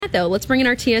Though, let's bring in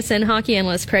our TSN hockey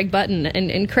analyst, Craig Button.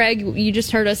 And Craig, you just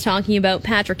heard us talking about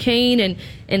Patrick Kane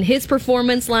and his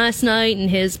performance last night and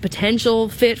his potential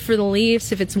fit for the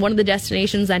Leafs if it's one of the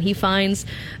destinations that he finds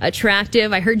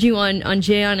attractive. I heard you on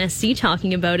Jay on SC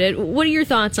talking about it. What are your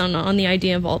thoughts on the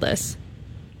idea of all this?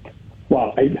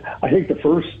 Well, I think the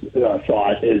first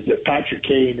thought is that Patrick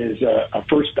Kane is a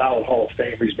first ballot Hall of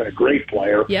Famer. He's been a great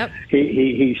player. Yep.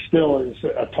 He still is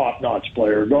a top-notch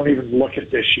player. Don't even look at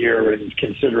this year and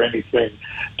consider anything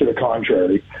to the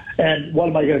contrary. And what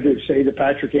am I going to do? Say that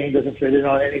Patrick Kane doesn't fit in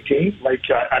on any team?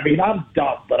 I'm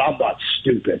dumb, but I'm not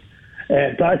stupid.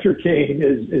 And Patrick Kane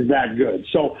is that good.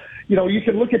 So, you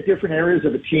can look at different areas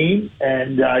of a team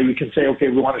and you can say, okay,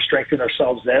 we want to strengthen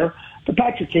ourselves there. But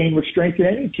Patrick Kane would strengthen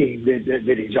any team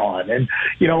that he's on. And,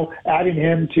 adding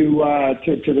him to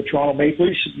the Toronto Maple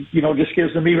Leafs, just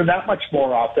gives them even that much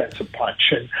more offensive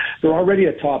punch. And they're already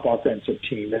a top offensive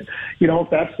team. And, if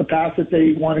that's the path that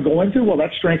they want to go into, well,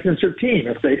 that strengthens their team.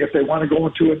 If they want to go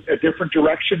into a different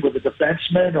direction with a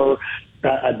defenseman or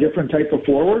a different type of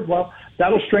forward, well,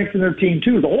 that'll strengthen their team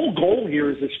too. The whole goal here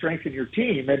is to strengthen your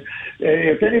team. And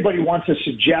if anybody wants to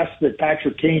suggest that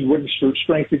Patrick Kane wouldn't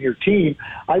strengthen your team,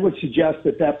 I would suggest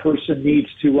that person needs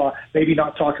to maybe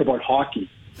not talk about hockey.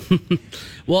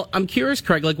 Well, I'm curious,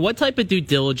 Craig, what type of due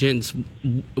diligence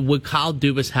would Kyle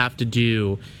Dubas have to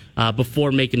do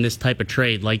before making this type of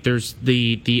trade? There's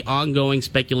the ongoing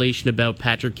speculation about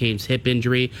Patrick Kane's hip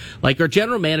injury. Are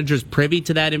general managers privy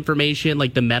to that information,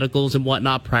 the medicals and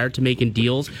whatnot, prior to making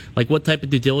deals? What type of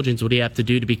due diligence would he have to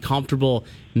do to be comfortable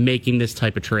making this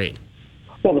type of trade?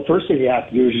 Well, the first thing you have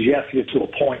to do is you have to get to a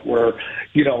point where,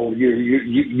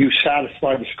 you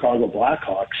satisfy the Chicago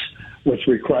Blackhawks with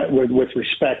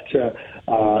respect to,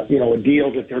 a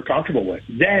deal that they're comfortable with.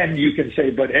 Then you can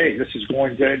say, but hey, this is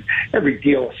going to, every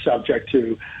deal is subject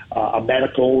to a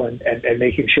medical and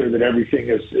making sure that everything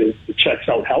is checks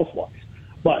out health-wise.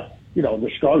 But, the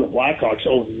Chicago Blackhawks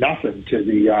owe nothing to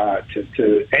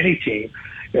to any team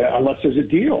unless there's a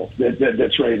deal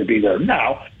that's ready to be there.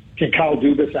 Now, can Kyle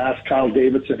Dubas ask Kyle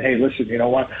Davidson, hey, listen, you know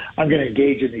what, I'm going to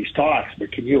engage in these talks,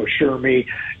 but can you assure me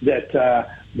that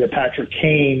Patrick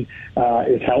Kane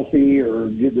is healthy or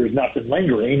there's nothing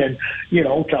lingering? And,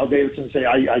 Kyle Davidson say,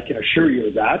 I can assure you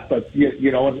of that, but,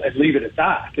 and leave it at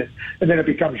that. And then it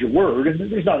becomes your word.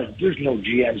 And there's no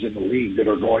GMs in the league that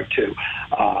are going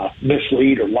to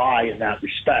mislead or lie in that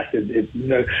respect.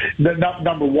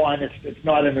 Number one, it's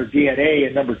not in their DNA.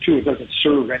 And number two, it doesn't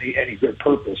serve any good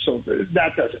purpose. So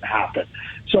that doesn't happen.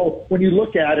 So when you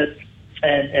look at it,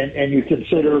 and you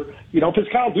consider, because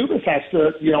Kyle Dubas has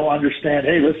to, understand,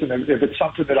 hey, listen, if it's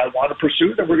something that I want to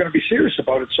pursue, then we're going to be serious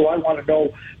about it. So I want to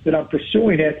know that I'm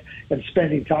pursuing it and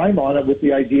spending time on it with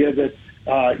the idea that,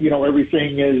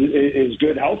 everything is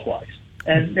good health-wise.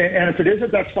 And if it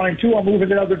isn't, that's fine too. I'll move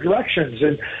in other directions.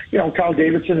 And, Kyle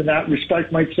Davidson in that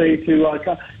respect might say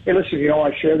to, hey, listen,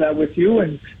 I share that with you.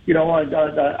 And,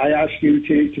 I ask you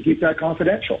to keep that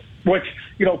confidential, which,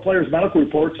 players' medical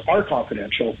reports are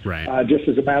confidential, right. Just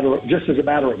as a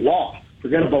matter of law.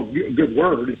 Forget about good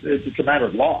word. It's a matter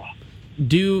of law.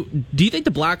 Do you think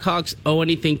the Blackhawks owe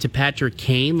anything to Patrick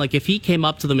Kane? If he came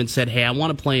up to them and said, hey, I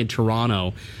want to play in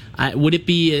Toronto, would it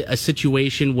be a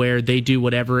situation where they do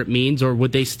whatever it means, or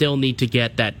would they still need to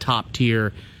get that top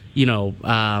tier,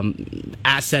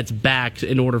 assets back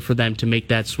in order for them to make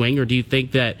that swing? Or do you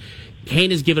think that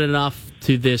Kane has given enough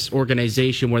to this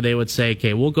organization where they would say,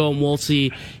 okay, we'll go and we'll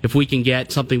see if we can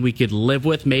get something we could live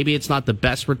with? Maybe it's not the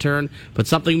best return, but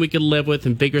something we could live with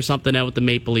and figure something out with the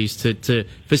Maple Leafs to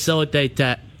facilitate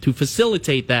that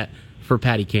for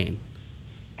Patty Kane.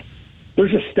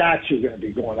 There's a statue going to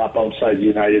be going up outside the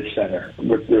United Center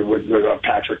with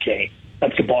Patrick Kane.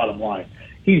 That's the bottom line.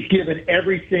 He's given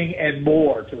everything and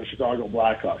more to the Chicago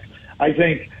Blackhawks. I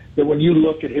think that when you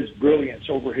look at his brilliance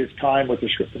over his time with the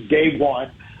Script from day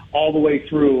one all the way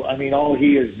through, all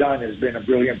he has done has been a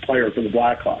brilliant player for the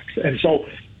Blackhawks. And so,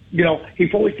 he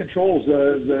fully controls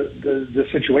the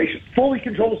situation, fully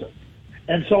controls it.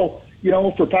 And so,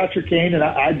 for Patrick Kane, and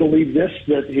I believe this,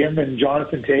 that him and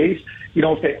Jonathan Toews,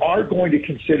 if they are going to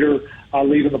consider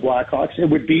leaving the Blackhawks, it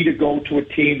would be to go to a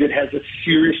team that has a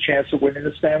serious chance of winning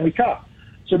the Stanley Cup.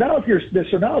 So now if you're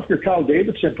Kyle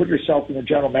Davidson, put yourself in the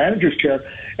general manager's chair,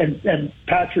 and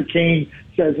Patrick Kane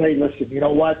says, hey, listen, you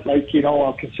know what,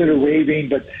 I'll consider waiving,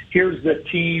 but here's the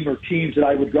team or teams that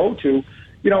I would go to.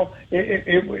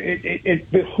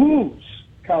 It behooves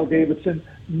Kyle Davidson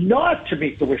not to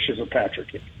meet the wishes of Patrick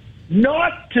Kane.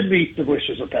 Not to meet the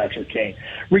wishes of Patrick Kane.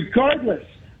 Regardless,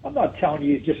 I'm not telling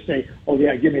you just say, oh,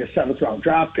 yeah, give me a 7th-round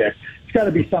draft pick. It's got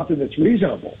to be something that's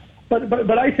reasonable.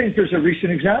 But I think there's a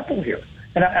recent example here.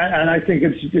 And I think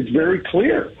it's very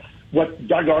clear what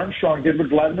Doug Armstrong did with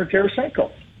Vladimir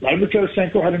Tarasenko. Vladimir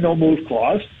Tarasenko had a no-move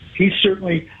clause. He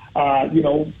certainly,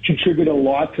 contributed a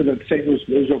lot to the St. Louis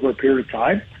Blues over a period of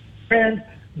time. And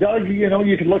Doug, you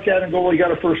can look at it and go, well, he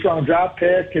got a first-round draft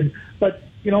pick. But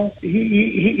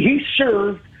he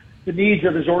served the needs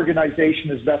of his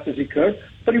organization as best as he could.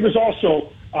 But he was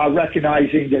also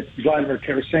recognizing that Vladimir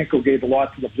Tarasenko gave a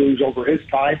lot to the Blues over his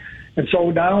time. And so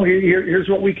now here's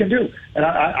what we can do. And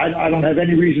I don't have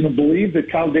any reason to believe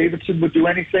that Kyle Davidson would do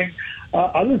anything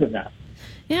other than that.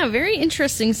 Yeah, very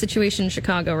interesting situation in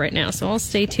Chicago right now. So I'll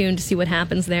stay tuned to see what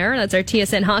happens there. That's our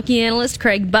TSN hockey analyst,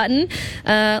 Craig Button.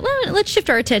 Let's shift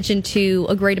our attention to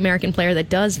a great American player that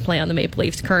does play on the Maple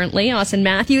Leafs currently. Austin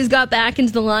Matthews got back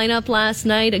into the lineup last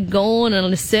night, a goal and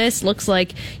an assist. Looks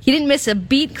like he didn't miss a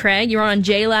beat, Craig. You were on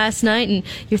Jay last night, and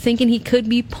you're thinking he could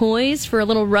be poised for a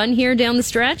little run here down the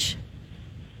stretch?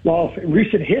 Well,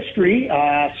 recent history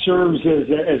serves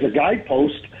as a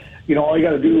guidepost. All you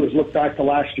got to do is look back to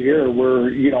last year where,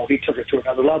 he took it to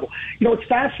another level. It's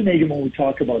fascinating when we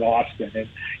talk about Austin. And,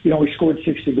 he scored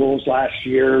 60 goals last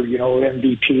year,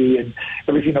 MVP and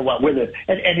everything that went with it.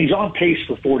 And he's on pace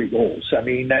for 40 goals. I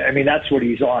mean, that's what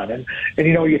he's on. And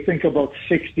you think about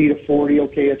 60 to 40,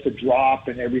 okay, it's a drop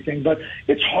and everything. But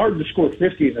it's hard to score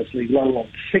 50 in this league, let alone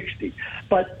 60.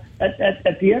 But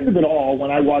at the end of it all,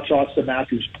 when I watch Austin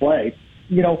Matthews play,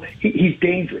 he's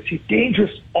dangerous. He's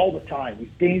dangerous all the time. He's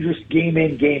dangerous game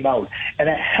in, game out. And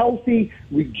a healthy,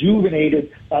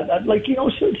 rejuvenated,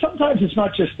 sometimes it's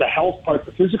not just the health part,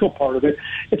 the physical part of it.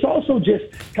 It's also just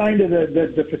kind of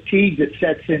the fatigue that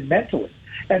sets in mentally.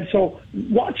 And so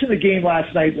watching the game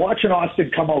last night, watching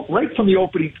Austin come out right from the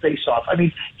opening faceoff, I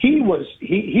mean, he was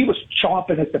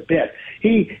chomping at the bit.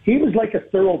 He was like a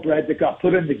thoroughbred that got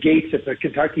put in the gates at the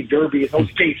Kentucky Derby, and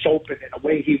those gates opened and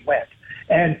away he went.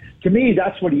 And to me,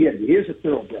 that's what he is. He is a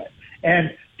thoroughbred.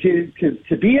 And to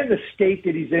be in the state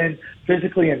that he's in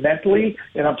physically and mentally,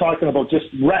 and I'm talking about just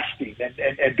resting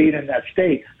and being in that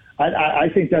state, I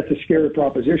think that's a scary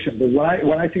proposition. But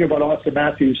when I think about Austin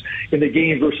Matthews in the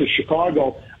game versus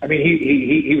Chicago, I mean,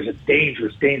 he was a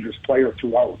dangerous player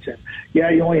throughout. And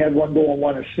yeah, he only had 1 goal and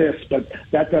 1 assist, but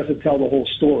that doesn't tell the whole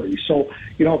story. So,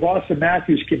 if Austin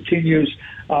Matthews continues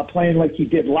playing like he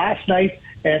did last night,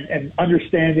 and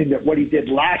understanding that what he did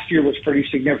last year was pretty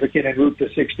significant en route to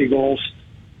 60 goals,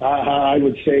 I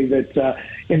would say that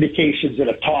indications that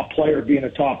a top player being a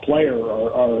top player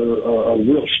are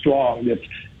real strong. That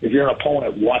if you're an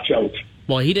opponent, watch out.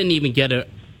 Well, he didn't even get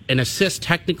an assist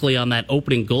technically on that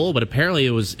opening goal, but apparently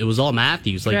it was all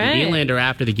Matthews. Like right. Nylander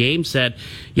after the game said,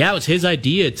 yeah, it was his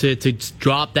idea to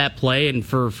drop that play and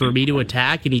for me to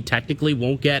attack, and he technically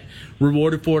won't get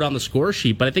rewarded for it on the score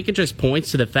sheet. But I think it just points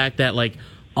to the fact that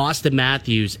Austin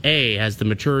Matthews, has the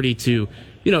maturity to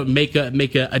make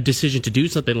a decision to do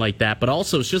something like that. But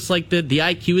also, it's just like the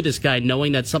IQ of this guy,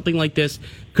 knowing that something like this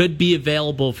could be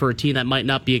available for a team that might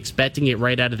not be expecting it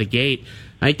right out of the gate.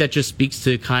 I think that just speaks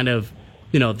to kind of,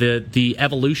 the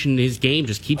evolution in his game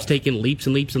just keeps taking leaps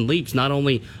and leaps and leaps, not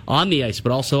only on the ice,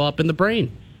 but also up in the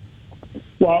brain.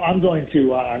 Well, I'm going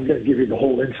to give you the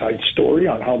whole inside story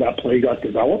on how that play got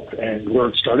developed and where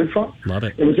it started from. Love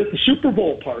it. It was at the Super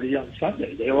Bowl party on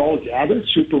Sunday. They were all gathered,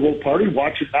 Super Bowl party,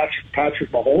 watching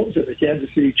Patrick Mahomes and the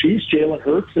Kansas City Chiefs, Jalen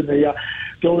Hurts, and the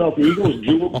Philadelphia Eagles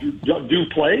do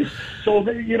plays. So,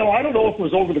 I don't know if it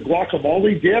was over the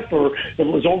guacamole dip or if it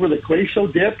was over the queso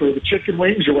dip or the chicken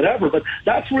wings or whatever, but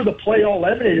that's where the play all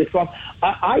emanated from.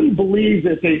 I believe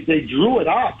that they drew it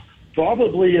up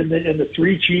probably in the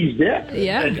 3-cheese dip,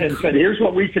 and said, "Here's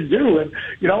what we can do," and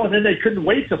then they couldn't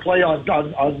wait to play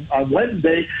on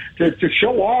Wednesday to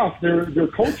show off their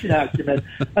coaching acumen.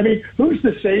 I mean, who's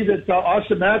to say that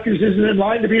Austin Matthews isn't in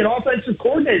line to be an offensive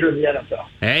coordinator in the NFL?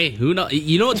 Hey, who knows?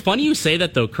 It's funny you say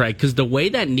that though, Craig, because the way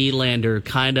that Nylander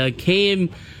kind of came.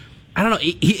 I don't know.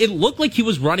 It looked like he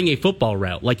was running a football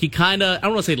route. Like he kind of, I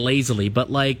don't want to say lazily, but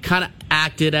kind of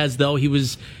acted as though he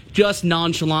was just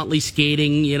nonchalantly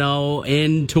skating,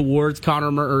 in towards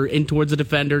in towards the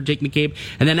defender, Jake McCabe,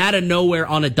 and then out of nowhere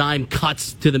on a dime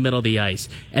cuts to the middle of the ice,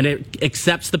 and it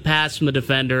accepts the pass from the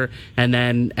defender, and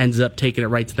then ends up taking it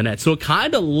right to the net. So it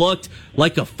kind of looked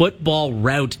like a football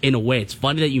route in a way. It's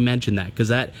funny that you mentioned that, because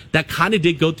that kind of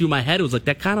did go through my head. It was like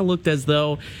that kind of looked as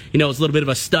though, it was a little bit of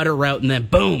a stutter route, and then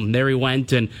boom, there he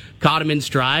went and caught him in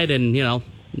stride, and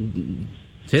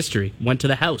history went to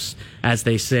the house, as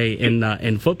they say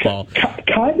in football.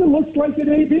 Kind of looks like it,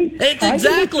 AB. It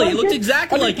looked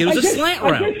exactly like it. It was a slant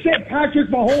route. I just said Patrick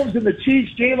Mahomes and the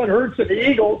Chiefs, Jalen Hurts and the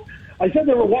Eagles. I said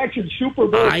they were watching Super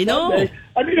Bowl I know. Sunday.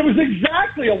 I mean, it was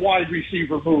exactly a wide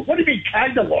receiver move. What do you mean,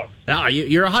 kind of look? No,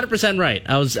 you're 100% right.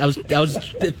 I was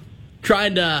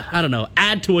trying to, I don't know,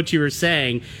 add to what you were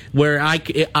saying, where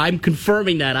I'm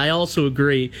confirming that. I also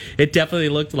agree. It definitely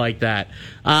looked like that.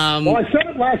 Well, I said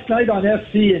it last night on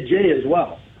SC and J as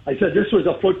well. I said this was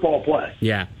a football play.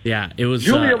 Yeah, it was.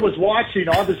 Julia was watching.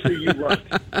 Obviously, you weren't.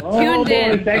 Tuned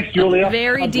in. Thanks, Julia.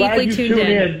 Very I'm deeply glad you tuned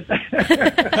in.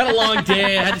 Had a long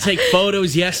day. I had to take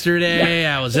photos yesterday.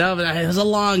 I was out. It was a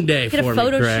long day Did for a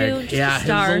photo me, Craig. shoot. Yeah, Just a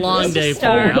star. it was a long Just a day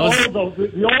star. for me.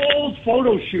 The old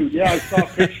photo shoot. Yeah, I saw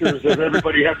pictures of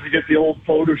everybody having to get the old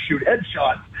photo shoot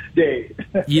headshot day.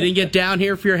 You didn't get down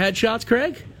here for your headshots,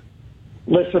 Craig?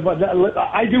 Listen, but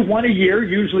I do one a year,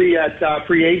 usually at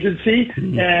free agency,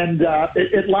 and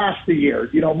it lasts a year.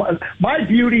 You know, my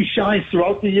beauty shines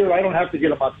throughout the year. I don't have to get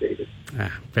them updated.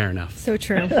 Fair enough. So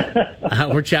true.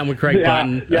 We're chatting with Craig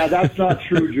Button. Yeah, that's not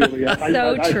true, Julia.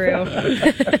 True.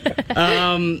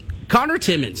 Connor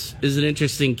Timmins is an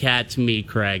interesting cat to me,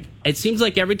 Craig. It seems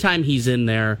like every time he's in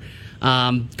there,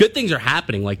 good things are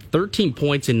happening. Like 13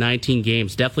 points in 19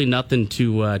 games, definitely nothing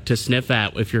to sniff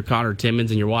at if you're Connor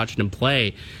Timmins and you're watching him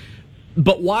play.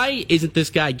 But why isn't this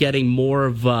guy getting more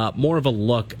of a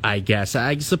look? I guess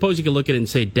I suppose you could look at it and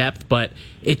say depth, but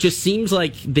it just seems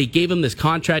like they gave him this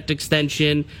contract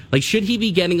extension. Like, should he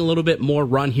be getting a little bit more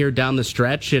run here down the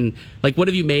stretch? And like, what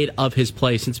have you made of his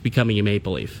play since becoming a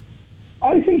Maple Leaf?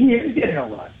 I think he is getting a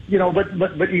run, you know, but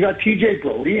you got TJ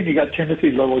Brody and you got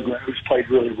Timothy Liljegren, who's played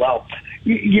really well.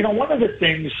 You know, a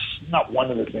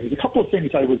couple of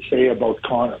things I would say about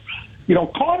Connor. You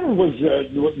know, Connor was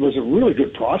a really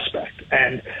good prospect,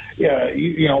 and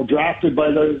you know, drafted by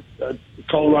the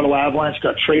Colorado Avalanche,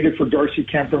 got traded for Darcy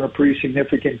Kemper in a pretty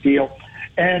significant deal,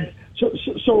 and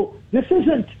so this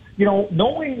isn't, you know,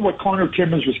 knowing what Connor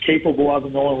Timmins was capable of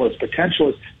and knowing what his potential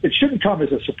is, it shouldn't come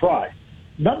as a surprise.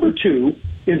 Number two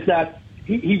is that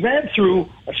he ran through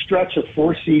a stretch of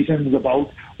 4 seasons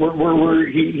about where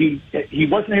he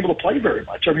wasn't able to play very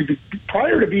much. I mean,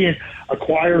 prior to being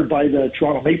acquired by the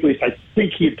Toronto Maple Leafs, I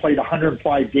think he had played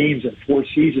 105 games in 4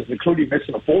 seasons, including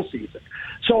missing a full season.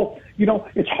 So, you know,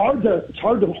 it's hard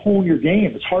to hone your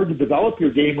game. It's hard to develop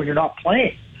your game when you're not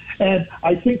playing. And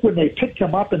I think when they picked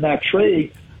him up in that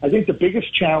trade, I think the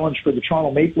biggest challenge for the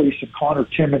Toronto Maple Leafs and Connor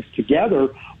Timmins together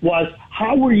was,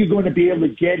 how were you going to be able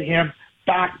to get him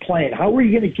back playing? How are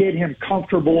you going to get him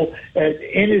comfortable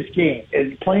in his game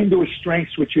and playing to his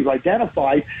strengths, which you've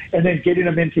identified, and then getting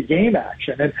him into game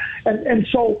action? And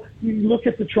so you look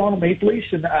at the Toronto Maple Leafs,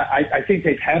 and I think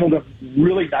they've handled him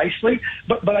really nicely.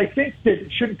 But I think that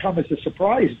it shouldn't come as a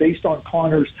surprise based on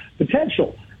Connor's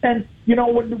potential. And, you know,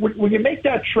 when you make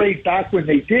that trade back when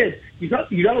they did, you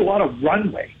got a lot of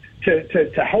runway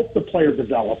to help the player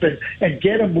develop and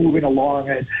get him moving along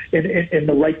in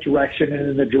the right direction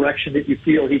and in the direction that you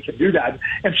feel he can do that.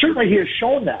 And certainly he has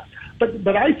shown that.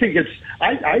 But I think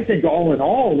I think all in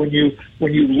all, when you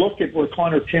look at where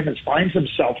Connor Timmins finds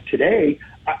himself today,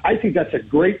 I think that's a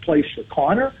great place for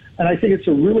Connor, and I think it's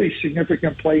a really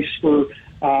significant place for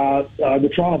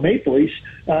the Toronto Maple Leafs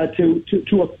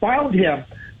to have found him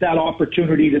that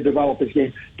opportunity to develop his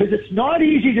game, because it's not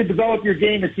easy to develop your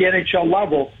game at the NHL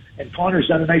level, and Connor's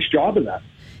done a nice job of that.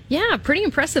 Yeah, pretty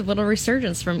impressive little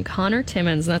resurgence from Connor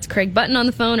Timmins. And that's Craig Button on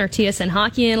the phone, our TSN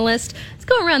hockey analyst. Let's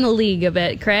go around the league a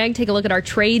bit, Craig. Take a look at our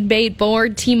trade bait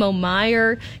board. Timo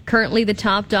Meier, currently the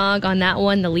top dog on that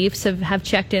one. The Leafs have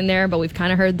checked in there, but we've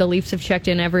kind of heard the Leafs have checked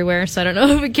in everywhere, so I don't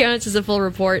know if it counts as a full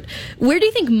report. Where do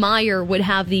you think Meier would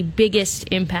have the biggest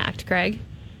impact, Craig?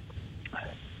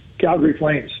 Calgary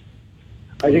Flames.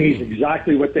 I think he's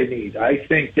exactly what they need. I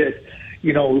think that,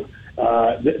 you know,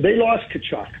 they lost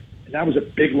Tkachuk, and that was a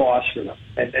big loss for them.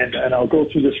 And I'll go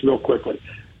through this real quickly.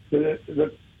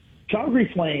 The Calgary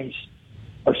Flames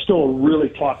are still a really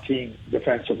top team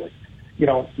defensively. You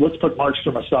know, let's put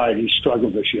Markstrom aside. He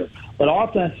struggled this year. But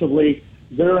offensively,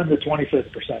 they're in the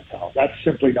 25th percentile. That's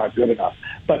simply not good enough.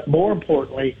 But more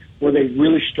importantly, where they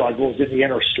really struggle is in the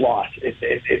inner slot,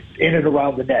 in and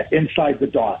around the net, inside the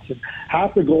dots. And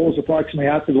approximately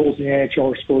half the goals in the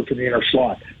NHL are scored from the inner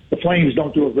slot. The Flames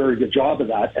don't do a very good job of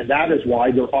that, and that is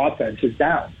why their offense is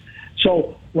down.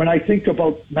 So when I think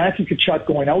about Matthew Tkachuk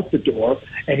going out the door,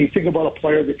 and you think about a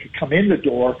player that could come in the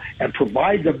door and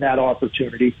provide them that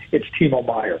opportunity, it's Timo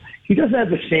Meier. He doesn't have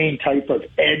the same type of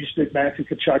edge that Matthew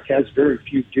Tkachuk has. Very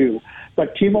few do.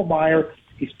 But Timo Meier,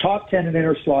 he's top 10 in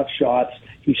inner slot shots.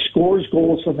 He scores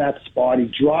goals from that spot. He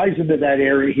drives into that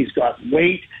area. He's got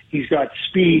weight. He's got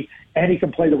speed. And he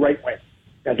can play the right wing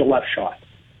as a left shot.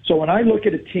 So when I look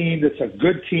at a team that's a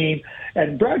good team,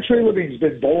 and Brad Treliving's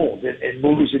been bold in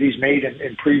moves that he's made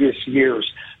in previous years.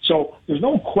 So there's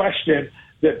no question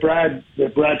that Brad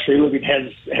Treliving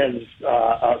has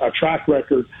a track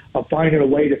record of finding a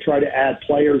way to try to add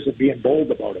players and being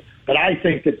bold about it. But I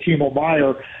think that Timo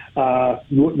Meier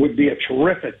would be a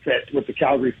terrific fit with the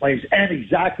Calgary Flames and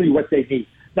exactly what they need.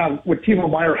 Now, would Timo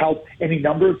Meier help any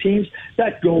number of teams?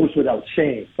 That goes without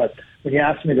saying. But when you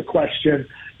ask me the question,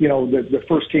 the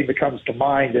first team that comes to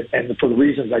mind, and for the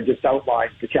reasons I just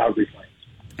outlined, the Calgary Flames.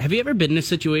 Have you ever been in a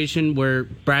situation where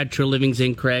Brad Treliving's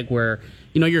in, Craig, where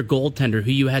your goaltender,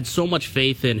 who you had so much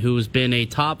faith in, who has been a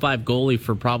top 5 goalie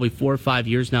for probably 4 or 5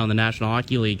 years now in the National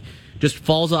Hockey League, just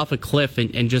falls off a cliff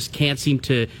and just can't seem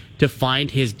to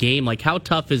find his game? Like, how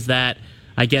tough is that,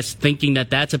 I guess, thinking that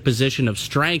that's a position of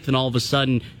strength, and all of a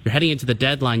sudden you're heading into the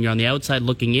deadline, you're on the outside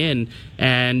looking in,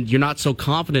 and you're not so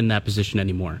confident in that position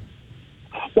anymore?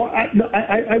 Well,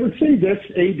 I would say this,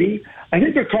 AB. I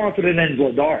think they're confident in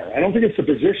Vladar. I don't think it's a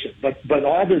position, but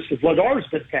obviously Vladar's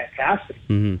been fantastic.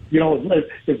 Mm-hmm.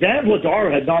 If Dan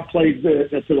Vladar had not played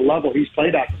to the level he's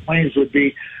played at, the Flames would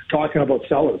be talking about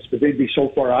sellers, but they'd be so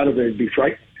far out of it, it'd be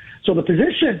frightening. So the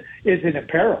position isn't in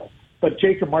peril, but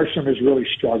Jacob Markstrom has really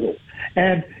struggled.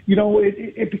 And,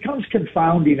 it becomes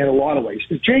confounding in a lot of ways.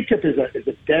 Jacob is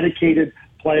a dedicated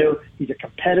player. He's a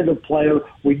competitive player.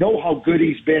 We know how good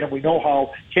he's been, and we know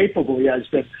how capable he has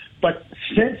been. But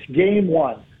since game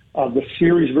 1 of the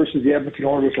series versus the Edmonton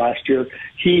Oilers last year,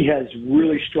 he has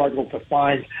really struggled to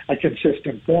find a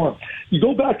consistent form. You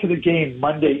go back to the game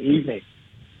Monday evening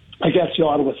against the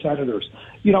Ottawa Senators.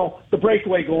 The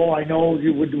breakaway goal, I know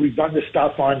we've done this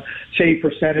stuff on save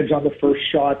percentage on the first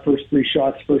shot, first 3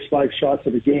 shots, first 5 shots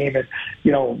of the game, and,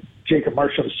 Jacob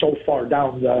Markstrom is so far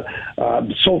down,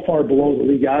 so far below the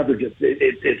league average,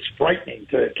 it's frightening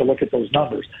to look at those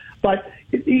numbers. But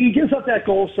he gives up that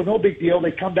goal, so no big deal.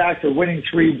 They come back, they're winning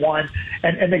 3-1,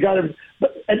 and they got him.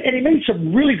 And he made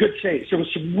some really good saves. There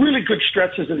was some really good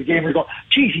stretches of the game where you go,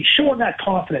 geez, he's showing that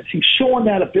confidence. He's showing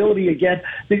that ability again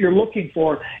that you're looking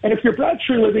for. And if you're Brad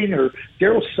Treliving or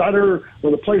Daryl Sutter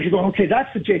or the players, you're going, okay,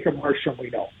 that's the Jacob Markstrom we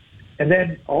know. And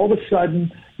then all of a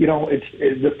sudden, it's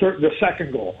the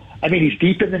second goal. I mean, he's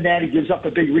deep in the net. He gives up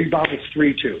a big rebound. It's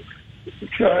 3-2.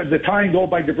 The tying goal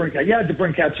by DeBrincat. Yeah,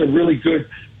 DeBrincat's a really good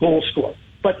goal scorer.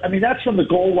 But, I mean, that's from the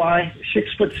goal line,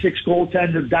 6'6"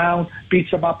 goaltender down,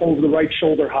 beats him up over the right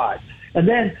shoulder high. And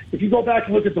then, if you go back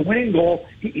and look at the winning goal,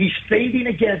 he's fading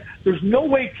again. There's no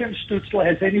way Tim Stützle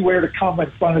has anywhere to come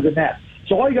in front of the net.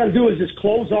 So all you got to do is just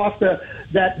close off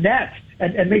that net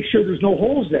and make sure there's no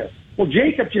holes there. Well,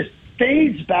 Jacob just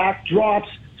fades back, drops,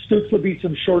 Stützle beats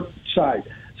him short side.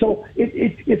 So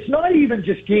it's not even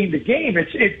just game to game.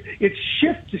 It's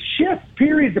shift to shift,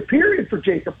 period to period for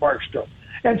Jacob Markstrom.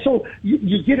 And so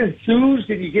you get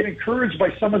enthused and you get encouraged by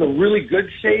some of the really good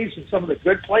saves and some of the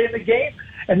good play in the game.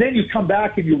 And then you come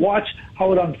back and you watch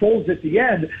how it unfolds at the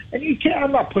end. And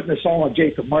I'm not putting this all on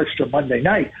Jacob Markstrom Monday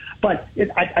night, but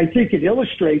I think it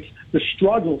illustrates the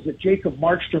struggles that Jacob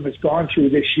Markstrom has gone through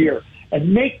this year.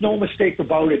 And make no mistake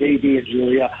about it, AB and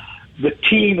Julia, the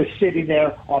team is sitting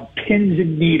there on pins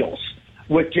and needles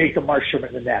with Jacob Markstrom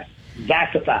in the net.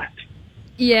 That's a fact.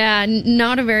 Yeah,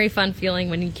 not a very fun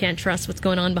feeling when you can't trust what's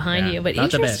going on behind you. But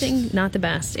not the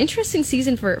best. Interesting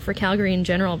season for Calgary in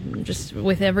general, just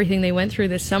with everything they went through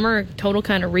this summer. Total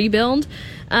kind of rebuild.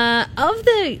 Of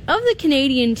the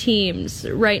Canadian teams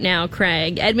right now,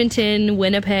 Craig, Edmonton,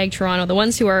 Winnipeg, Toronto, the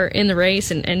ones who are in the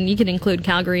race, and you can include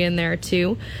Calgary in there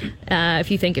too, if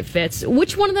you think it fits.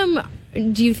 Which one of them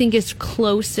do you think is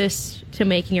closest to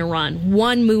making a run?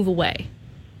 One move away.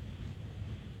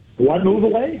 One move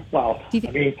away? Well,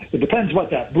 I mean, it depends what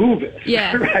that move is,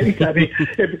 yeah. Right? I mean,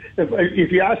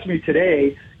 if you ask me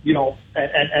today,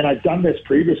 and I've done this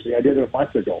previously, I did it a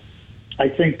month ago, I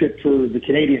think that for the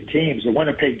Canadian teams, the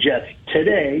Winnipeg Jets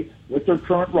today, with their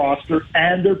current roster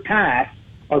and their path,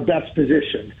 are best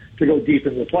positioned to go deep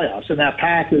into the playoffs. And that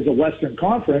path is a Western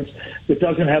Conference that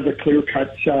doesn't have a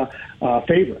clear-cut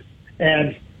favorite.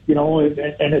 And,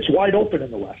 and it's wide open in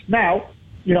the West. Now,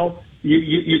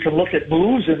 you can look at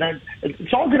moves, and then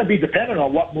it's all going to be dependent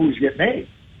on what moves get made.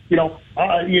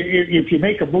 If you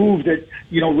make a move that,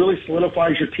 really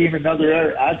solidifies your team in another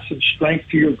area, adds some strength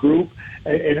to your group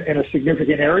in a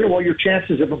significant area, well, your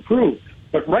chances have improved.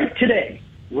 But right today,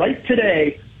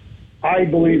 I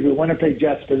believe the Winnipeg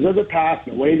Jets, because of the path,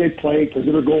 the way they play, because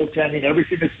of their goaltending,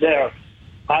 everything that's there,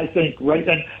 I think right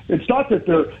then, it's not that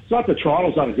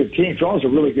Toronto's not a good team. Toronto's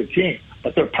a really good team,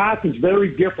 but their path is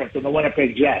very different than the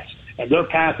Winnipeg Jets. And their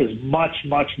path is much,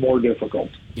 much more difficult.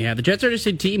 Yeah, the Jets are just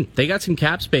a team. They got some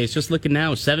cap space. Just looking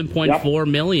now, $7.4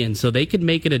 million. So they could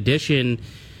make an addition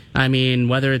I mean,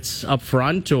 whether it's up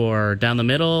front or down the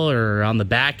middle or on the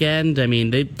back end, I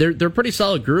mean, they're a pretty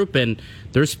solid group, and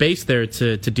there's space there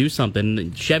to do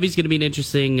something. Chevy's going to be an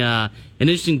interesting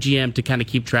GM to kind of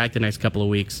keep track the next couple of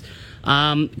weeks.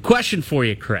 Question for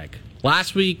you, Craig.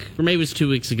 Last week, or maybe it was 2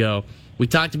 weeks ago, we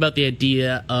talked about the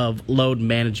idea of load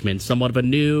management, somewhat of a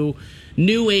new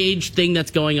age thing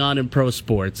that's going on in pro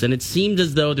sports, and it seems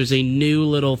as though there's a new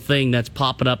little thing that's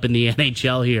popping up in the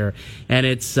NHL here, and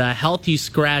it's healthy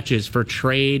scratches for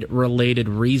trade related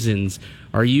reasons.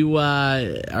 Are you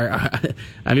I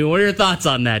mean, what are your thoughts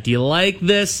on that? Do you like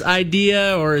this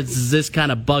idea, or is this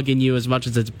kind of bugging you as much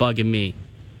as it's bugging me?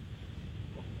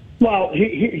 Well,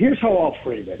 here's how I'll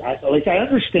frame it. I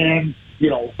understand,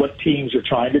 what teams are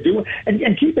trying to do,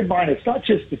 and keep in mind, it's not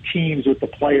just the teams with the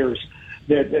players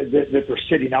that they're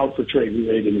sitting out for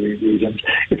trade-related reasons.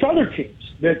 It's other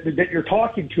teams that you're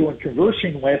talking to and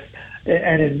conversing with,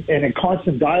 and in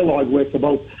constant dialogue with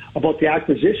about the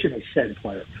acquisition of said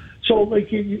player. So,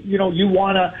 you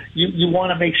want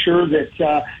to make sure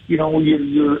that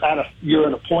you're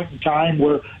at a point in time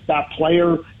where that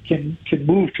player can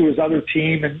move to his other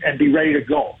team and be ready to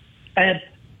go.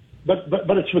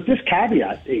 But it's with this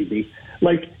caveat, AB.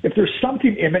 Like, if there's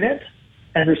something imminent,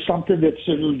 and there's something that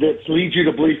leads you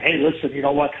to believe, hey, listen, you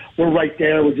know what? We're right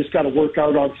there. We just got to work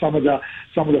out on some of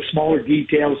the smaller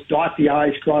details, dot the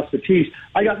I's, cross the T's.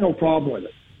 I got no problem with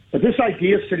it. But this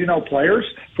idea of sitting out players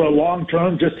for a long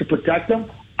term just to protect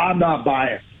them, I'm not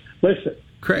buying. Listen,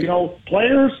 Craig.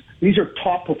 Players, these are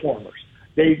top performers.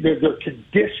 They're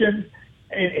conditioned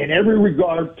in every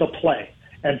regard to play,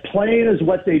 and playing is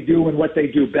what they do and what they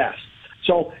do best.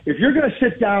 So if you're going to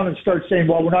sit down and start saying,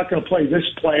 well, we're not going to play this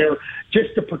player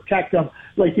just to protect them,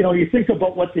 you think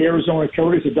about what the Arizona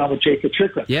Coyotes have done with Jacob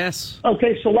Chikrin. Yes.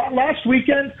 Okay, so last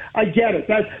weekend, I get it.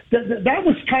 That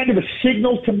was kind of a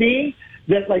signal to me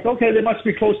that, okay, they must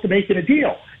be close to making a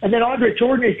deal. And then Andre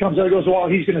Tournier comes out and goes, well,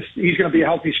 he's going to be a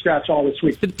healthy scratch all this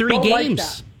week. It's been 3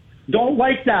 games. Don't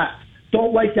like that.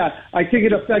 I think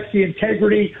it affects the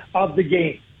integrity of the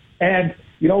game. And,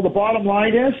 the bottom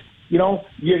line is,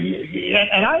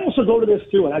 and I also go to this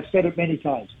too, and I've said it many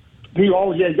times. You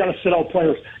got to sit out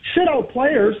players. Sit out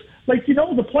players,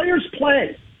 the players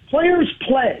play. Players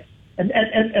play.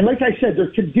 And like I said,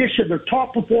 they're conditioned, they're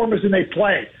top performers, and they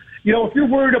play. If you're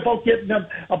worried about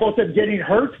them getting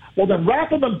hurt, well, then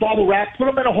wrap them in bubble wrap, put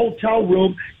them in a hotel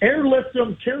room, airlift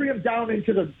them, carry them down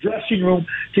into the dressing room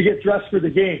to get dressed for the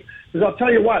game. Because I'll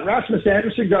tell you what, Rasmus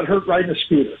Anderson got hurt riding a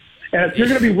scooter. And if you're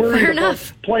going to be worried about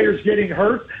players getting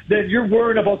hurt, then you're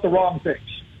worried about the wrong things.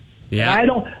 Yeah. And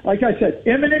like I said,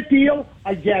 imminent deal,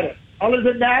 I get it. Other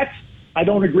than that, I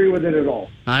don't agree with it at all.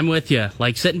 I'm with you.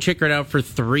 Sitting Chikrin out for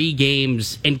 3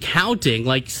 games and counting,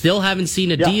 still haven't seen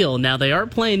a deal. Now, they are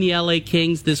playing the LA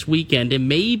Kings this weekend, and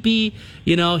maybe,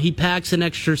 he packs an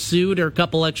extra suit or a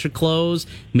couple extra clothes.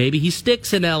 Maybe he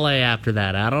sticks in LA after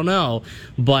that. I don't know.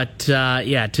 But,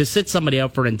 to sit somebody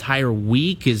out for an entire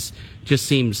week just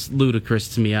seems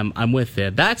ludicrous to me. I'm with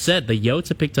it. That said, the Yotes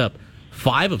have picked up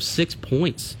 5 of 6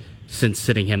 points since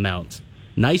sitting him out.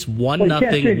 Nice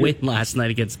 1-0 win last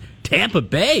night against Tampa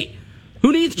Bay.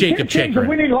 Who needs Jacob Chikrin? Change the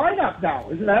winning lineup now.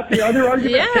 Isn't that the other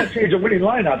argument? Yeah. Can't change the winning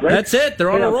lineup, right? That's it. They're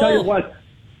on a roll. I'll tell you what.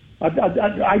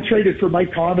 I traded for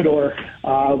Mike Commodore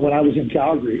when I was in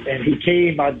Calgary, and he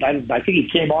came. I think he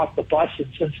came off the bus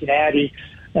in Cincinnati,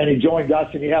 and he joined us,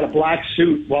 and he had a black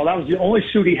suit. Well, that was the only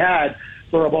suit he had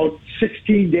for about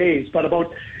 16 days. But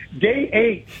about day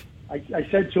 8, I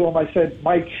said to him,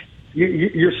 Mike,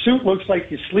 your suit looks like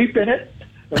you sleep in it.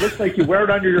 It looks like you wear it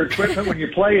under your equipment when you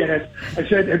play in it. I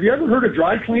said, have you ever heard of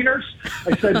dry cleaners?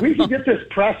 I said, we can get this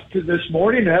pressed this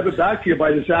morning and have it back to you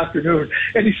by this afternoon.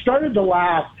 And he started to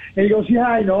laugh. And he goes, yeah,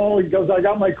 I know. He goes, I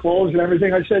got my clothes and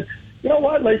everything. I said, you know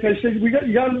what? I said, you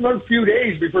got another few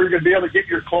days before you're going to be able to get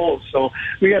your clothes. So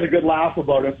we had a good laugh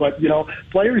about it. But,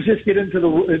 players just get into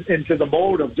the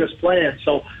mode of just playing.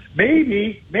 So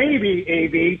maybe,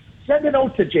 AB, send a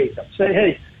note to Jacob. Say,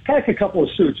 hey, pack a couple of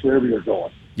suits wherever you're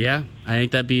going. Yeah, I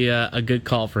think that'd be a good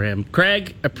call for him.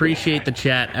 Craig, appreciate the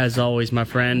chat as always, my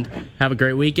friend. Have a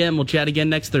great weekend. We'll chat again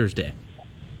next Thursday.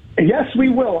 Yes, we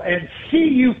will. And see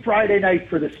you Friday night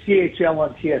for the CHL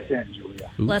on TSN,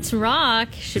 Julia. Ooh. Let's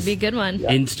rock. Should be a good one.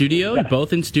 In studio? Yeah.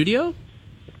 Both in studio?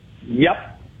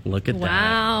 Yep. Look at that.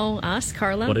 Wow. Us,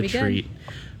 Carla. What a treat.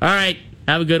 Good. All right.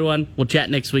 Have a good one. We'll chat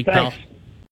next week, Thanks. pal.